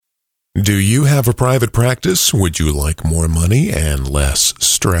Do you have a private practice? Would you like more money and less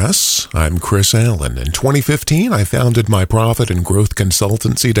stress? I'm Chris Allen. In 2015, I founded my profit and growth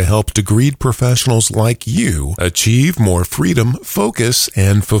consultancy to help degreed professionals like you achieve more freedom, focus,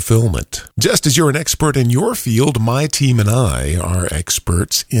 and fulfillment. Just as you're an expert in your field, my team and I are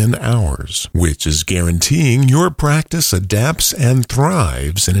experts in ours, which is guaranteeing your practice adapts and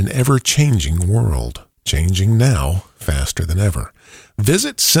thrives in an ever-changing world. Changing now faster than ever.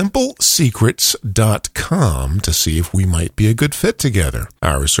 Visit simplesecrets.com to see if we might be a good fit together.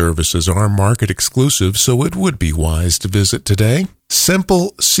 Our services are market exclusive, so it would be wise to visit today.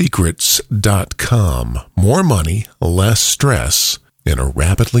 Simplesecrets.com. More money, less stress in a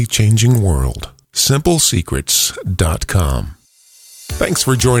rapidly changing world. Simplesecrets.com. Thanks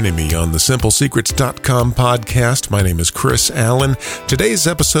for joining me on the SimpleSecrets.com podcast. My name is Chris Allen. Today's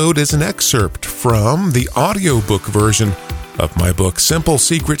episode is an excerpt from the audiobook version of my book, Simple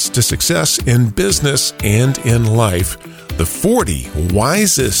Secrets to Success in Business and in Life, the 40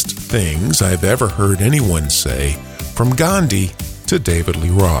 wisest things I've ever heard anyone say, from Gandhi to David Lee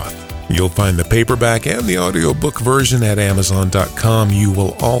Roth. You'll find the paperback and the audiobook version at Amazon.com. You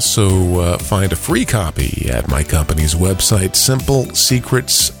will also find a free copy at my company's website,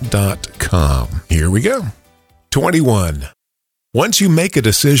 SimpleSecrets.com. Here we go. 21. Once you make a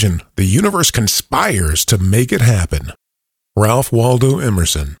decision, the universe conspires to make it happen. Ralph Waldo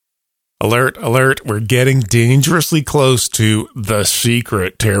Emerson. Alert, alert, we're getting dangerously close to the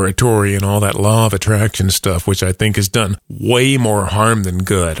secret territory and all that law of attraction stuff, which I think has done way more harm than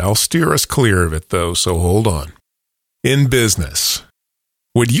good. I'll steer us clear of it, though, so hold on. In business.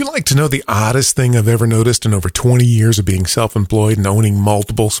 Would you like to know the oddest thing I've ever noticed in over 20 years of being self-employed and owning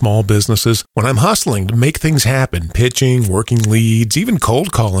multiple small businesses? When I'm hustling to make things happen, pitching, working leads, even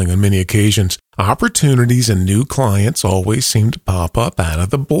cold calling on many occasions, opportunities and new clients always seem to pop up out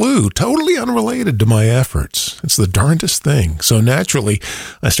of the blue, totally unrelated to my efforts. It's the darndest thing. So naturally,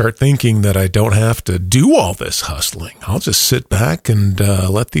 I start thinking that I don't have to do all this hustling. I'll just sit back and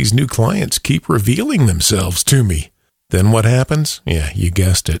let these new clients keep revealing themselves to me. Then what happens? Yeah, you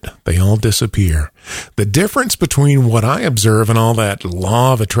guessed it. They all disappear. The difference between what I observe and all that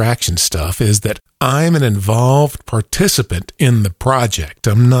law of attraction stuff is that I'm an involved participant in the project.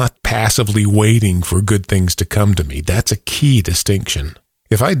 I'm not passively waiting for good things to come to me. That's a key distinction.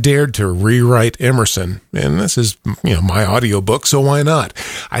 If I dared to rewrite Emerson, and this is, my audiobook, so why not?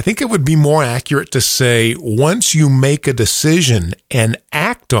 I think it would be more accurate to say, once you make a decision and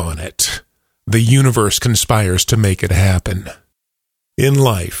act on it, the universe conspires to make it happen. In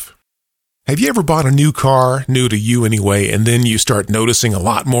life, have you ever bought a new car, new to you anyway, and then you start noticing a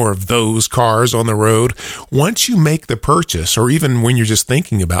lot more of those cars on the road? Once you make the purchase, or even when you're just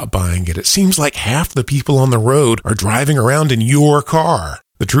thinking about buying it, it seems like half the people on the road are driving around in your car.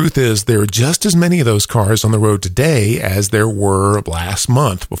 The truth is, there are just as many of those cars on the road today as there were last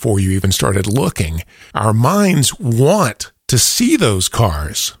month before you even started looking. Our minds want to see those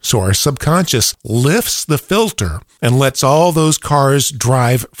cars, so our subconscious lifts the filter and lets all those cars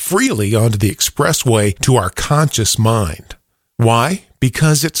drive freely onto the expressway to our conscious mind. Why?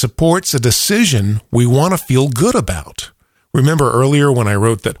 Because it supports a decision we want to feel good about. Remember earlier when I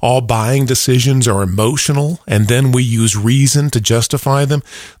wrote that all buying decisions are emotional and then we use reason to justify them?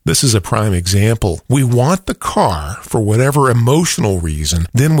 This is a prime example. We want the car for whatever emotional reason,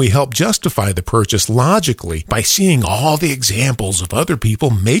 then we help justify the purchase logically by seeing all the examples of other people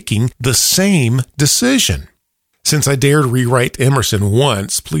making the same decision. Since I dared rewrite Emerson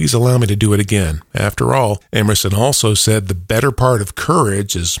once, please allow me to do it again. After all, Emerson also said the better part of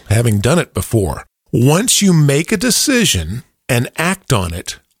courage is having done it before. Once you make a decision and act on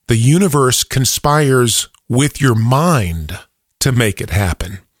it, the universe conspires with your mind to make it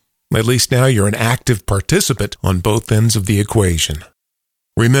happen. At least now you're an active participant on both ends of the equation.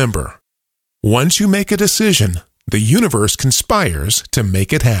 Remember, once you make a decision, the universe conspires to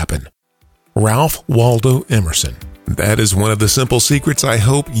make it happen. Ralph Waldo Emerson. That is one of the simple secrets I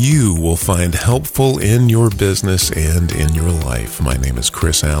hope you will find helpful in your business and in your life. My name is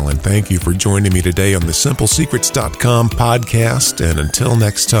Chris Allen. Thank you for joining me today on the SimpleSecrets.com podcast. And until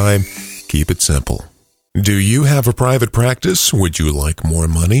next time, keep it simple. Do you have a private practice? Would you like more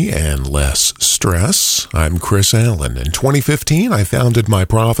money and less stress? I'm Chris Allen. In 2015, I founded my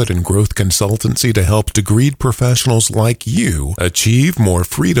profit and growth consultancy to help degreed professionals like you achieve more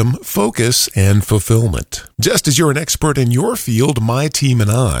freedom, focus, and fulfillment. Just as you're an expert in your field, my team and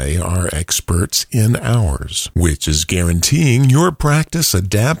I are experts in ours, which is guaranteeing your practice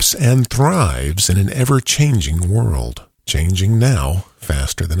adapts and thrives in an ever-changing world. Changing now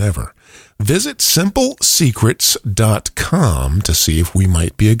faster than ever. Visit simplesecrets.com to see if we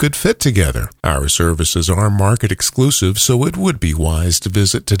might be a good fit together. Our services are market exclusive, so it would be wise to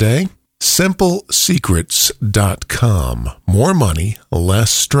visit today. simplesecrets.com. More money,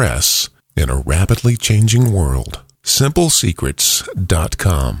 less stress in a rapidly changing world.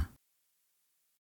 simplesecrets.com.